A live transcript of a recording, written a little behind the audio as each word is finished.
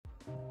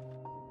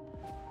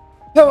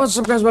Hey, what's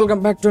up guys,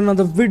 welcome back to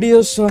another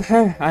video. So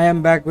I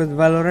am back with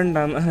Valorant.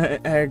 I'm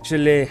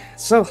actually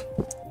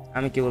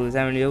আমি কি বলছি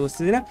আমি নিজে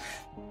বুঝতেছি না।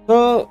 তো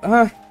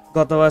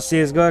গতবার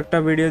CS:GO একটা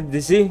ভিডিও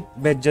দিছি,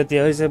 বেজ্জতি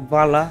হয়েছে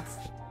বালা।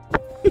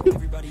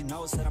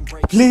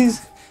 প্লিজ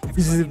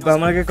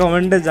আমাকে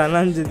কমেন্টে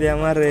জানান যদি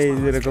আমার এই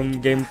এরকম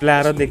গেম প্লে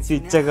আরো দেখতে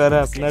ইচ্ছা করে,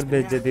 আপনার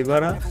বেজ্জতি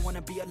করা।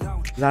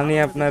 জানি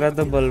আপনারা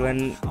তো বলবেন,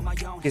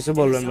 কিছু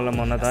বলবেন বলে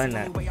মনে হয়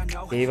না,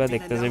 এইবার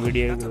দেখতেছে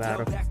ভিডিওগুলো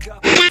আরো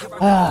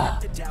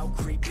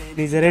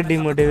নিজেরে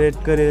ডিমোটিভেট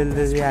করে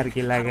ফেলতেছি আর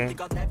কি লাগে,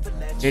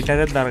 এটার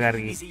দরকার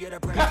কি?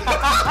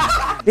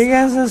 ঠিক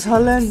আছে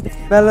চলেন,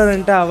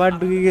 ভ্যালোরেন্টে আবার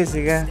ঢুকে গেছি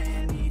গা,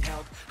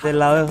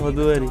 লাভে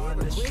হদু আরি।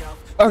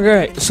 ওকে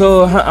সো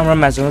আমরা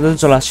ম্যাচের মধ্যে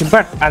চলে আসছি,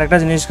 বাট আরেকটা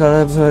জিনিস কথা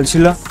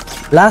ছিল।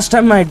 Last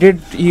time I did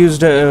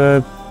used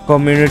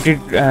community,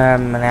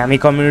 মানে আমি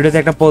কমিউনিটিতে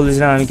একটা পোল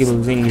দিয়েছিলাম। আমি কি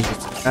বলছি ইংলিশে,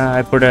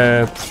 I put a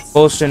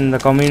post in the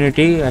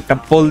community, একটা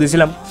পোল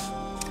দিয়েছিলাম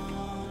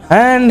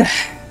অ্যান্ড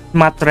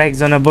মাত্র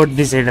একজনে ভোট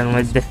দিছে। এটার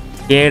মধ্যে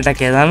কে এটা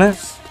কে জানে,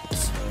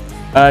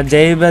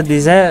 যেই বা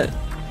দিছে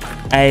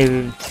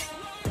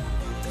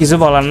কিছু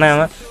বলার নাই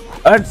আমার।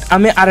 বাট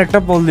আমি আরেকটা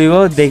পোল দিব,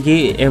 দেখি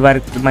এবার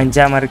মানছে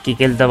আমার কি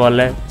খেলতে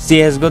বলে।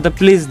 CS:GO তে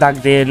প্লিজ ডাক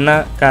দিয়ে না,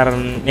 কারণ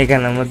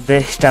এখানের মধ্যে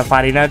এটা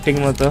পারি না ঠিক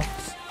মতো।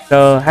 তো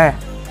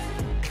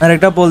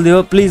আরেকটা পোল দিব,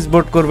 প্লিজ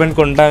ভোট করবেন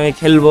কোনটা আমি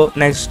খেলবো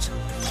next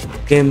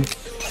game.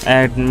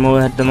 At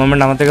the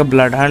moment আমার থেকে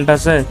ব্লাড হান্ট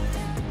আছে,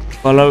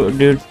 কল অফ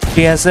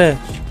ডিউটি আছে,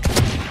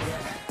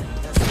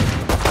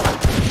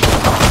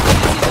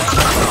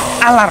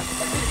 আলার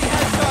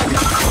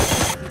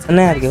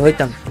না আর কি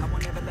হইতাম।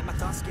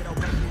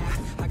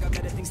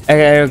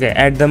 ওকে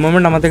অ্যাট দ্য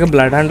মোমেন্ট আমার থেকে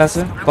ব্লাড হান্ট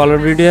আছে, কল অফ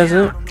ডিউটি আছে,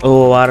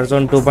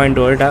 Warzone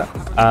 2.0 এটা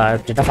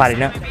যেটা পারি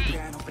না,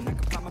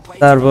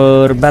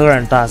 তারপর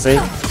ভ্যালোরেন্ট তো আছে,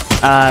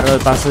 আর ওই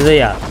পাশে যে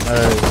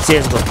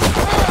CS:GO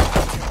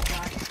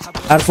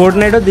আর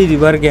ফোর্টনাইটও দিয়ে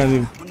দিব আর কি। আমি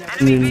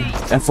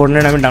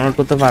ফোর্টনাইট আমি ডাউনলোড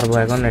করতে পারবো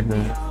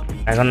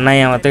এখন নাই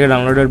আমার থেকে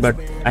downloaded, but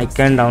I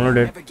can download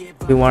it.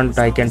 If you want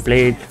I can play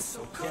it,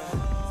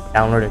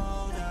 download it.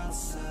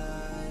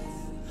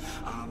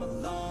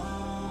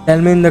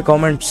 Tell me in the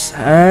comments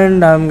and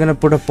I'm gonna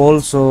put a poll,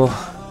 so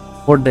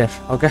vote there,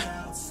 okay?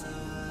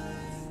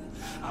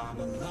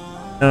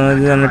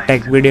 I'm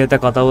tech video te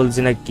kotha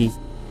bolchi na ki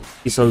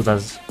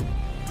choltase.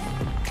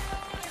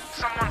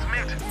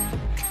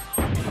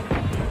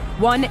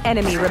 One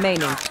enemy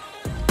remaining.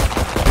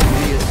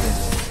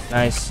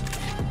 Nice.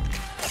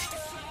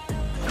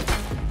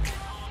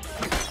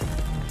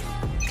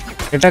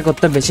 এটা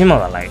করতে বেশি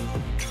মজা লাগে।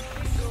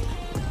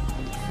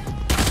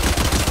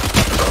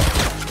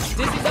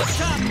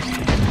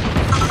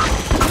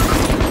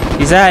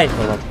 Isai,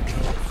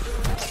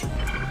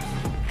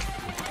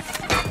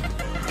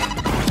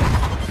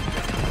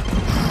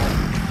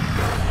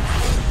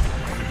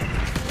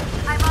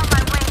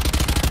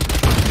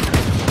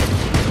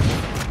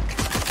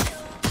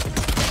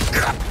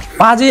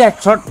 Paji এক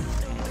shot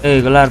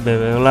এইগুলার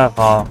বেবে এগুলা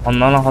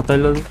অন্যান্য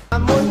হতইল।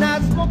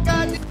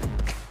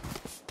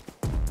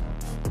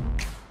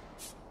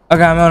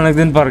 ওকে আমি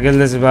অনেকদিন পর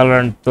খেলতেছি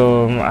ভ্যালোরেন্ট, তো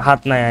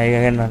হাত নাই, I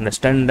can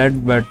understand that,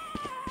 but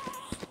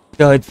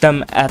হইতাম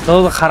এত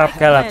খারাপ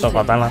খেলার তো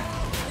কথা না।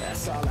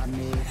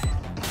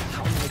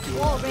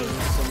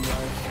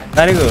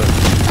 Very good,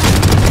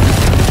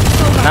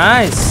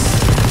 nice.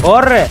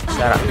 ওরে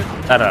সারা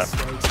সারা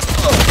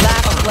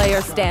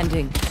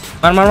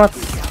মার মার মার,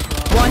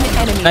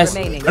 nice.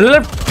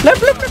 Left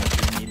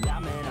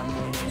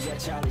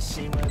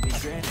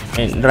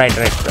right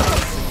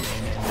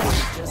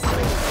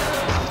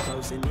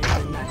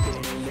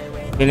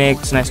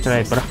Phoenix, nice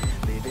try করা।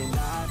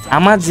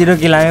 আমার 0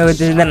 কিল, আমি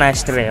হইতেছি যে নাইস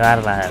ট্রাই আর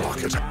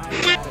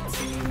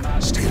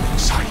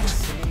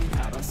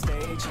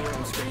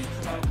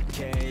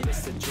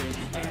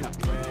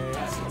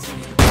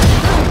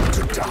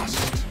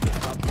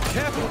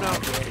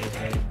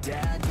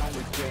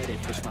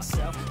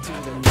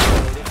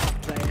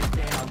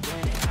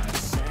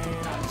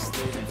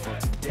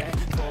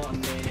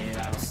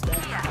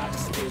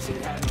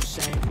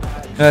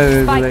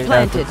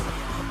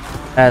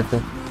এত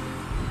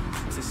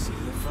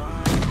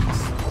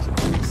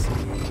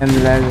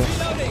লাগে।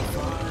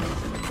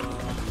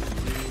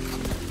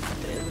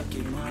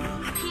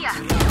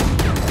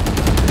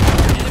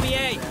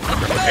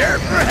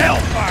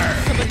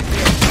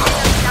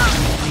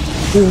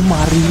 ও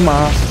মারি মা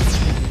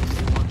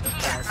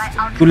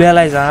তুলে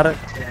আলাই যার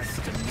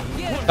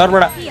তোর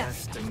বড়া।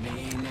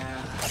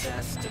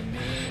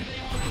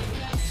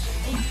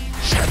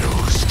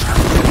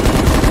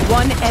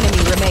 One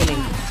enemy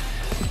remaining.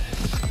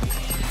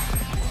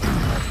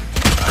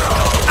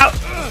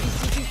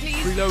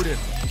 Reloaded.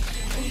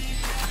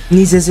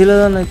 নিচে ছিল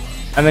না,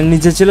 আমি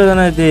নিচে ছিল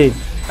না, এতে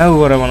আমি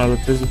উপরে বানা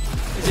করতেছি।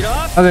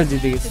 ওকে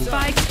জিতে গেছি।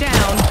 Spike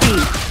down B.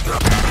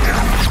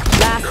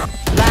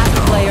 Last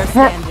player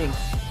standing.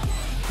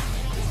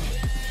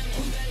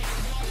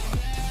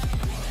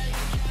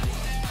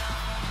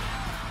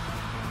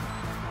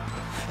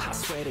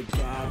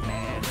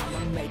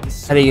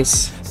 হারিয়ে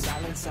গেছি।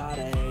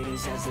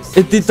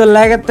 তুই তো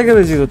লাগার থেকে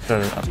বেশি করতে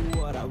হবে।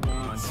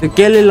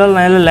 কে লিল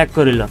নাইলে ল্যাগ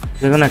করিল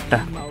দেখুন একটা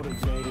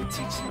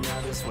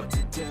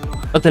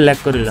ওতে ল্যাগ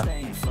করিল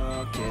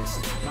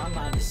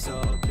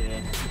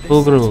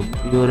ওগ্রো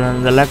ইউরান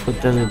দা ল্যাগ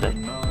করতে যেতে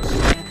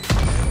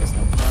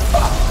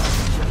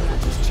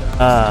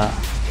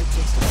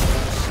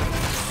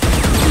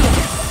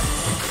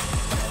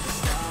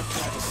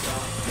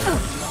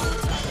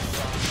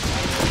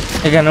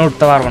এখানে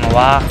উঠতে পারবো না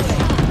বাহ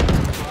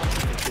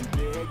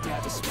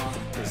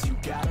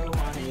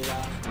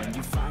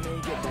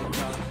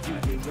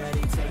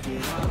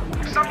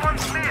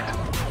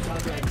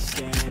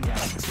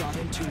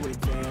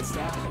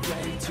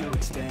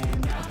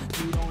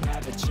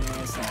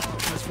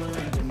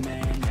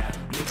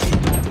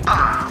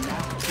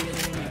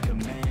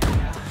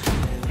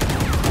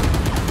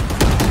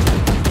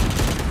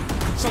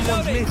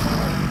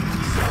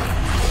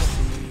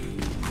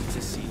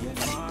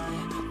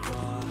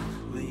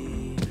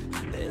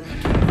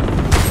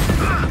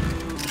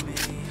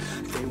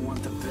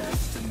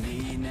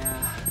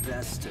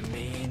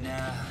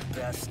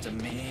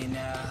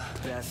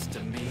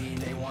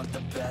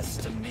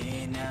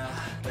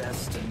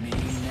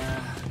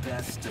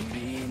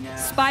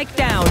Spike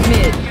down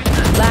mid.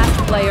 Last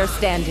player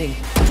standing.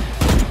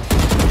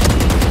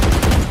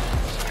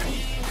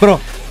 Bro,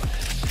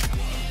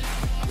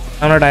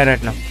 I'm gonna die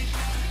right now.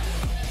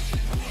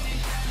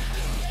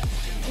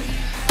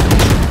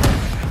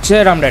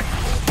 Shit, I'm dead.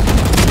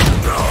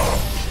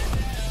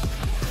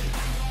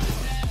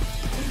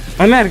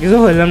 I'm here. Kiso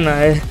holam na.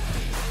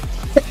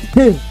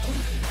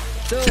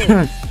 So,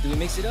 do we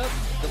mix it up?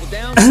 Double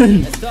down?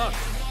 Let's talk.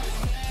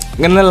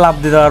 Gonna lap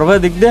the door,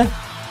 dik de.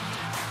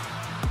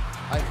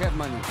 I have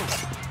money.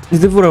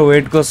 This is for a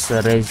wait course,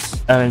 Rage.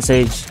 I mean,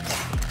 Sage.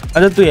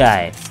 Ada tu ya.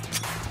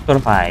 Tor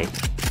fight.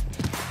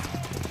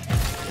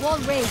 Wall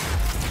race.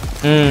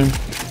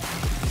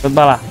 Tot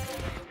bala.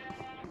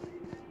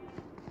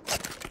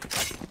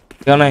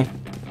 Kya nahi?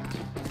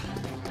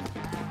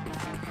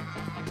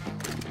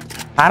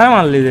 Ara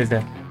maan li dete.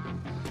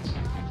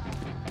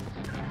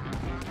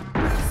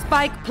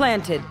 Spike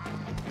planted.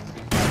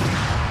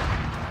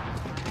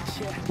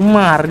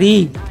 Mari.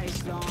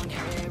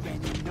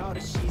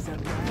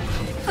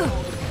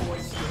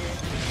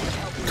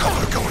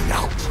 Cover going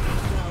out.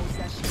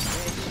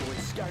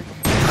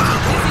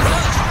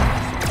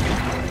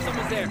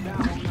 Someone's there.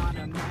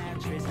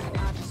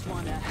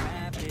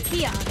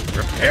 Here.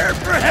 Prepare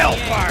for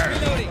hellfire.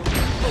 Reloading.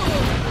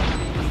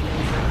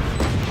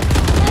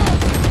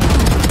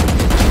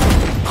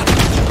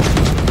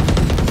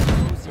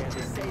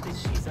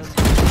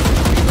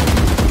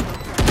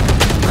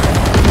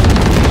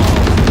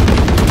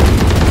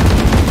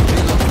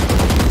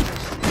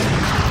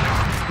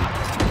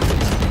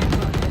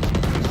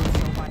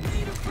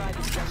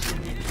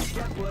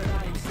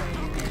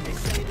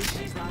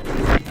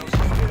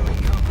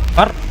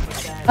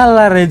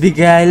 Allah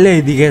এদিকে আইলে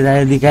এদিকে যায়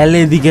এদিকে আইলে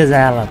এদিকে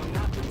যায় আলাপ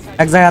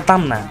এক জায়গা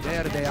তাম না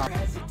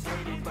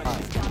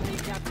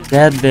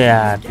দে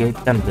আর কি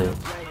হইতাম তো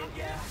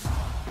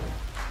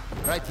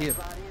Right here.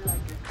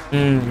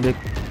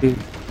 দেখি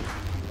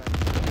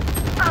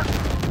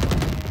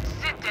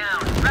Sit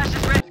down. Rush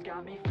is ready.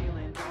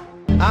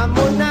 I'm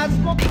on that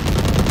smoke.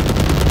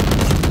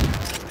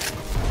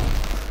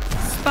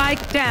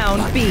 Spike down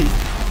B.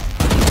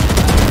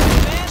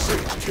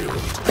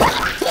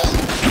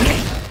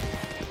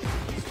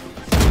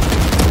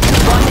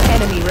 One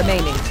enemy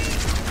remaining.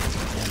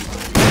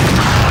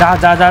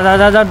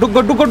 যা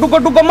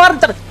ডুকো মার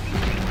তার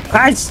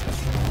গাইস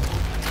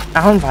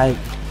এখন ভাই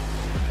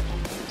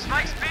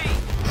Spike's B.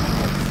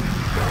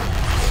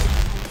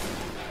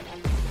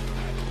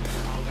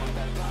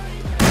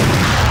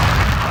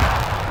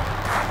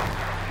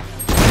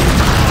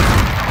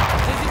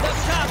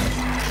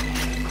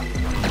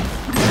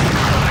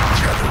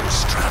 Shadows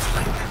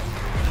traveling.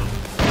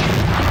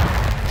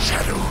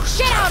 Shadows.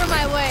 Get out of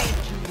my way.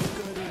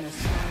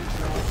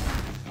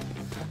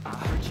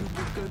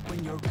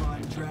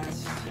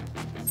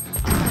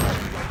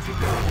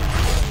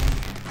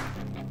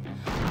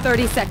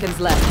 30 seconds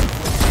left.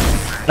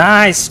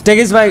 Nice take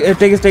is bye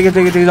take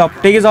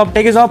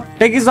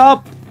is of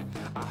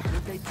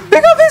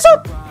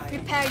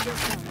Prepare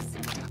yourselves.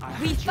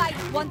 We fight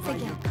once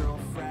again.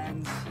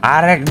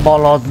 আরেক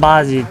বলদ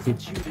বাজি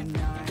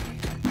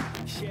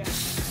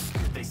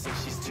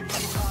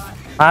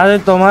আরে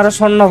তোমার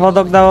স্বর্ণ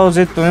পদক দেওয়া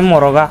উচিত তুমি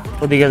মরগা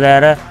ওদিকে যায়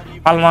রে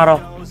পাল মারো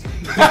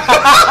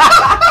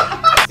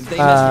If they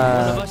mess with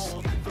one of us,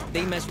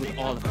 they mess with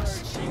all of us.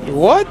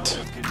 What?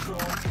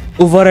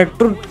 Over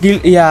একটু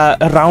ইয়া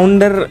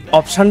রাউন্ডের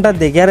অপশনটা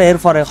দেখে আর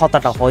এরপরে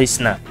কথাটা হইস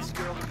না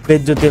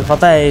বেজ্জতির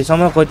কথা এই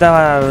সময় কইতে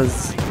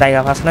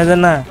জায়গা ফাঁস নাই যে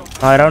না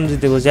 9 রাউন্ড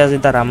জিতে বসে আছি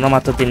তার আমরা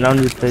মাত্র 3 রাউন্ড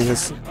জিততে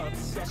হয়েছি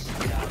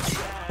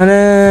মানে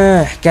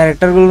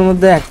ক্যারেক্টারগুলোর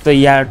মধ্যে এক তো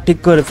ইয়া ঠিক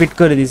করে ফিট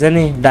করে দিছে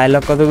নি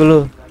ডায়লগ কতগুলো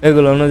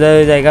এগুলো অনুযায়ী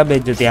ওই জায়গা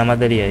বেজ্জতি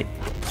আমাদেরই হয়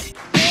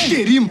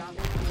Get him.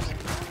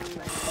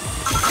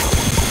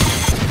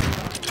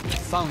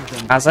 Found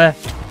them. আছে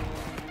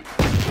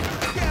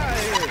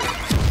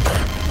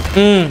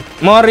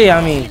মরি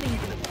আমি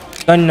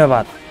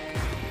ধন্যবাদ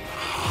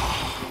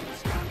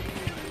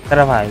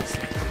तेरा भाई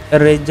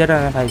रेजर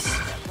है भाई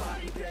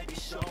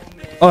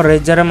और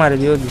रेजर मार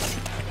दियो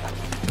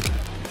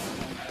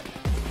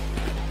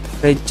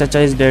रेज चाचा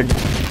is dead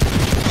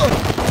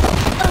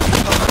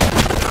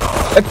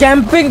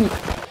camping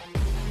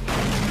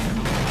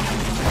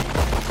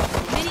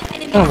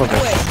oh, okay.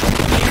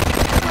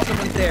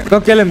 Go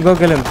kill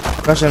him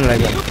crush him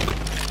like that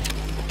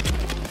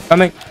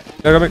coming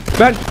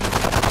back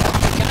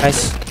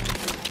nice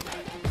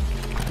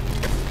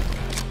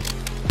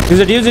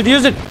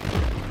use it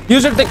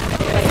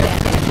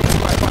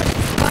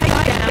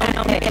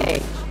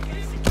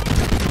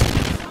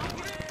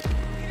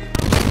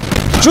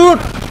shoot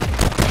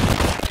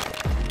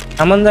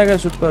aman jagah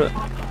shoot kar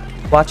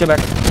watch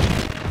back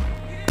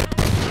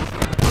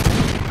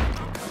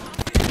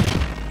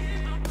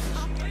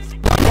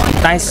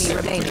nice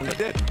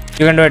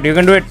you can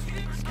do it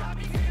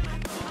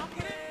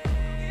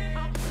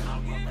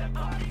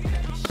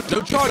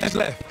No charges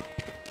left.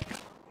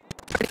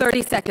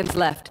 30 seconds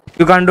left.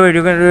 you can do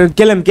it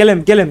kill him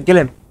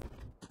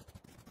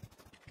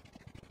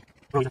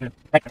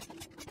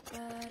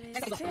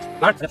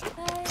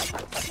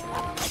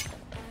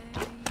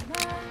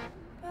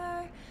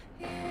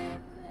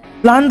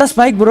plant the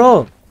spike bro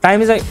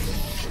time is like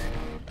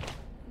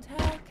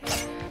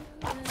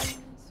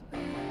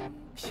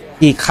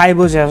কি খাই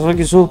বসে আছো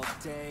কিছু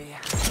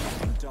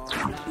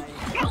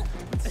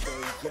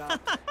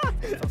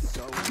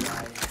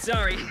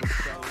Sorry.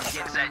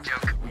 Inside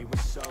joke.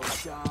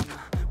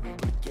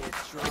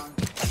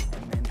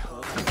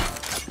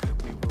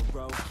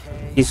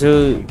 কিছু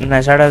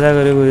নেশা টাশা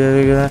করে বুঝে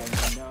দেখে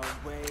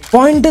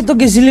পয়েন্টে তো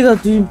গেছিলি গা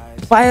তুই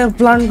ফায়ার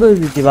প্ল্যান করে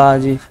দিতি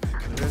বাজি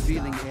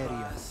Revealing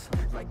areas.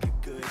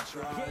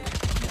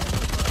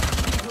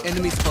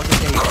 Enemy spotted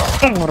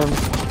A. মরণ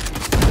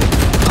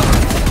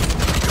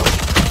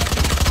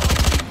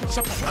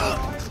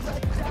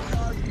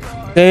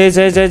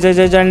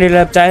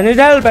Chinese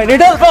help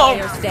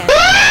Player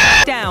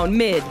standing. Down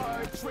mid.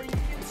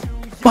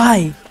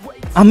 ভাই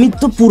আমি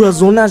তো পুরো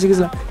জোনে আসে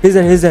গেছিলাম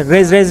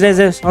raise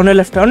on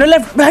the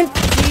left behind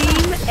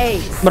Team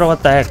Ace. bro what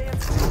the heck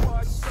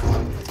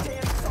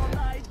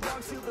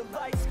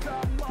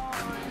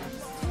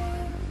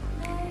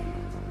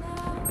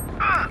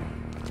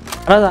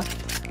Raza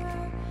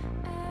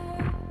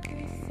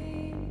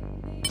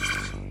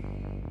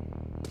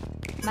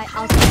My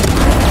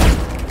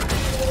ultimate.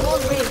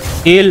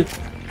 heal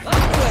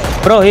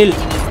bro heal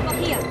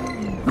Here.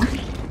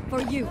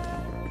 For you.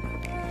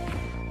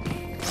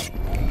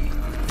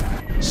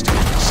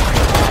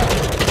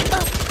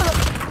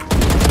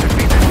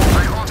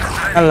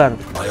 Allah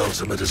My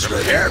ultimate is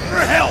ready. Prepare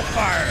for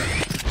hellfire.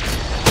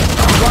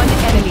 One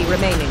enemy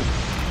remaining.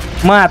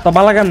 মা এত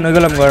বালা কেমন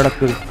গেলাম গড়াত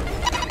করে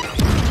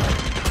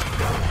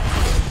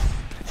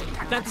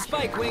Plant the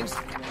spike, Wings.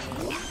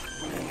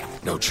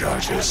 No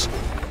charges.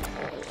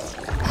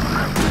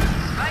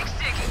 Spike's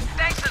ticking.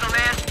 Thanks, little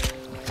man.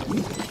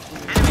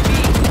 Enemy B.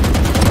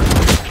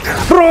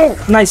 bro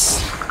nice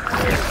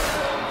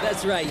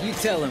That's right, you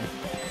tell him.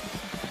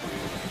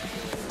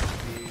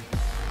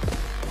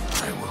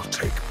 I will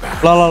take back.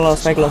 la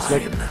spike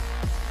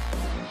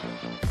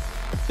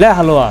le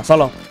hello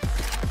solo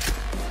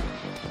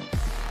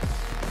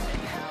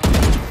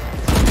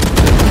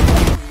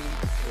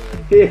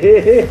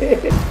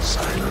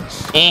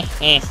Silence.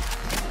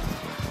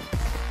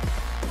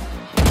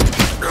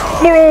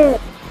 bro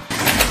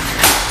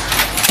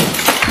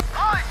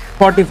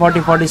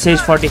 40 sage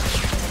 40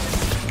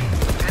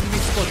 Enemy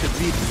spotted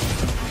B.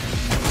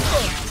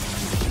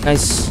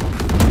 nice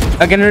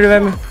can you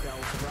revive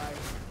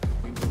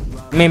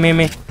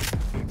me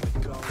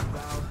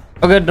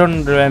okay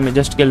don't revive me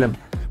just kill him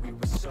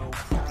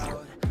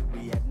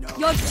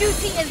Your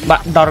duty is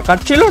দরকার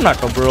ছিল না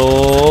তো bro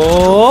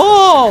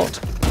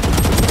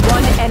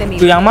One enemy.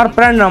 তুই আমার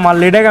friend না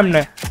মারলি এটা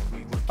কেমনে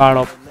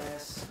কাড়ো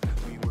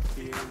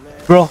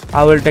bro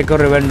I will take your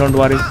revenge don't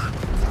worry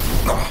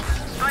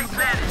Spike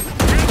planted.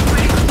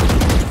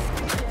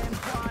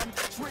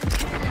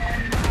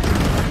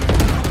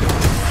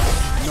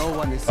 No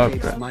one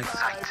escapes Okay. my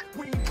sight.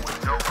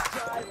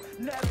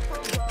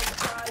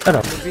 Hello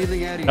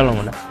Revealing area. hello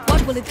mona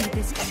what will it be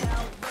this time?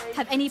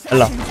 Have any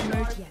Hello. passions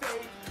emerged yet?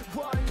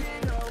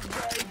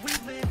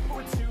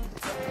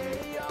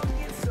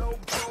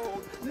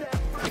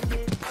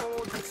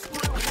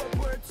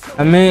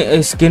 আমি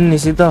skin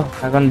নিছি তো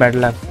এখন bad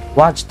luck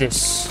watch this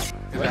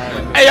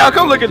Hey, y'all,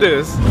 come look at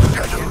this.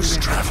 Shadows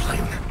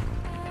traveling.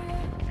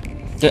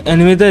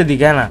 Enemy তো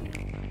এদিকে না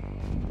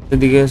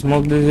এদিকে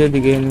smoke দিছে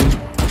এদিকে এনিমি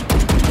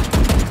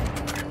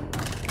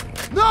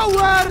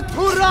Nowhere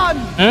to run.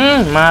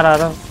 মার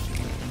আরো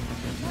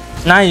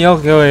নাই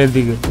ওকে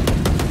এদিকে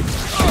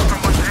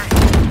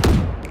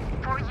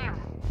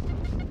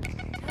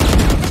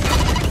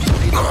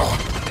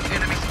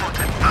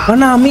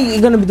না আমি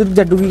এখানে ভিতরে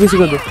যা ঢুকে গেছি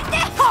কত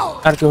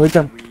আর কি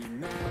হইতাম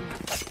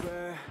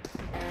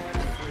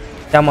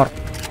আমার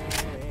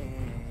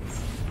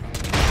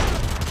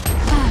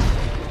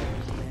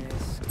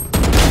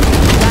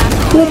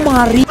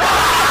কুমারী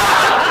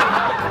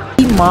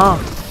মা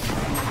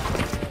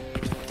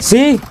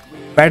সি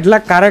ব্যাড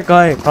লাক কারে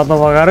কয় কত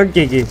প্রকার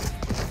কি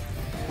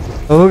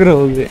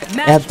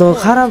এত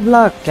খারাপ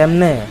লাক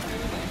কেমনে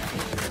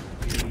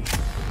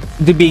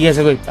দিবি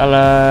গেছে কই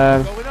আলার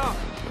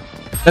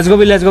let's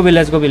go B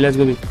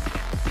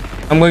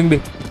I'm going B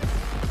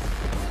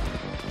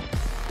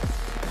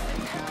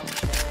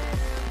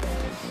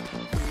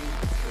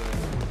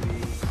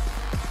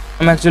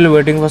I'm actually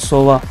waiting for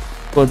Sova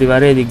को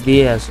दीवारें दिख दी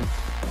है ऐसे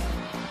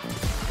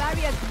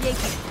Barrier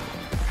created.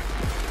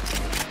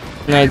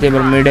 नहीं थे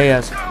पर मिड है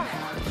ऐसे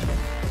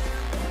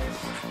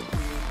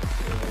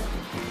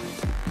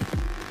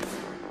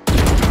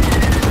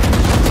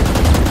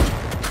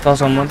saw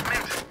someone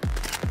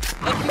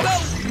Up you go.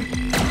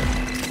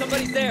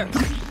 Somebody's there.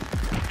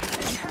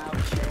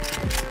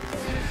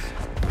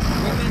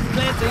 Wingman's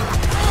planting.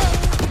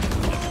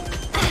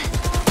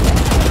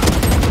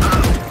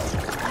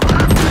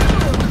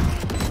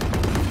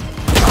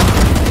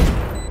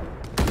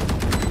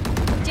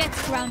 Jets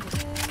grounded.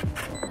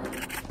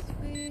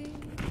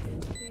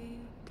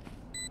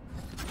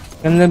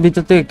 हमने भी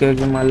तो क्या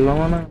जो मार लो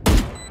ना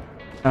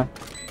हाँ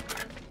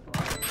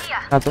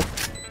हाँ तो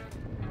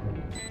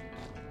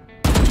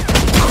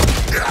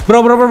bro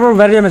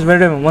very damage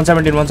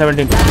 117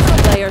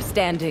 Last player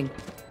standing.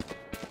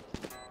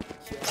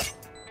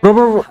 bro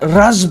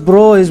Rush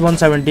bro is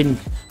 117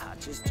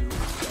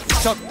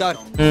 Chuck done.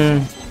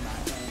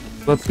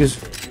 बहुत किस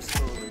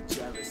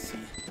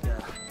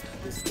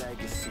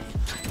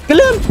kill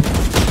him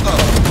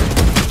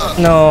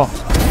no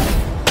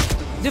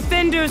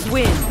Defenders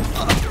win.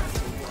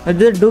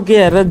 अरे डू के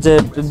यार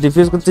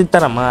डिफेंस को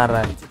चित्तारा मार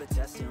रहा है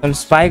और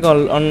स्पाइक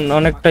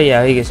অনেকটা ইয়া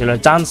হয়ে গেছিল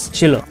চান্স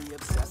ছিল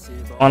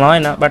অন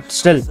হয় না বাট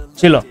স্টিল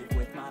ছিল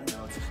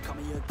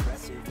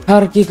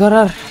আর কি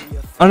করার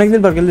অনেকদিন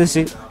পর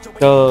খেলতেছি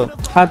তো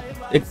হাত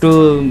একটু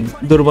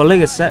দুর্বল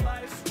হয়ে গেছে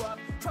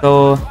তো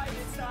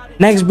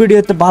নেক্সট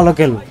ভিডিওতে ভালো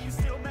খেলবো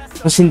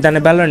তো চিন্তা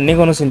নেই ভ্যালোরেন্ট নিয়ে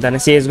কোনো চিন্তা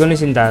নেই CS:GO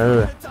নিয়ে চিন্তা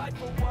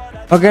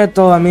ওকে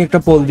তো আমি একটা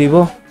পোল দিব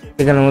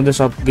এখানের মধ্যে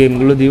সব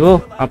গেমগুলো দিব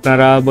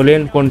আপনারা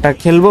বলেন কোনটা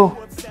খেলবো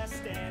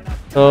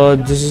তো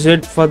this is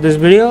it for this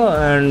video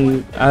and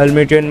I will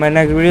meet you in my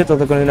next video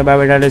ততক্ষণ bye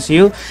bye tata see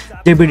you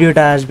এই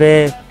ভিডিওটা আসবে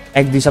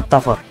 1-2 সপ্তাহ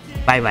পর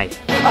bye bye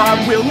I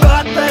will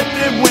not let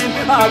them win.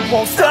 I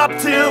won't stop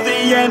till the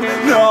end.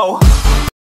 No.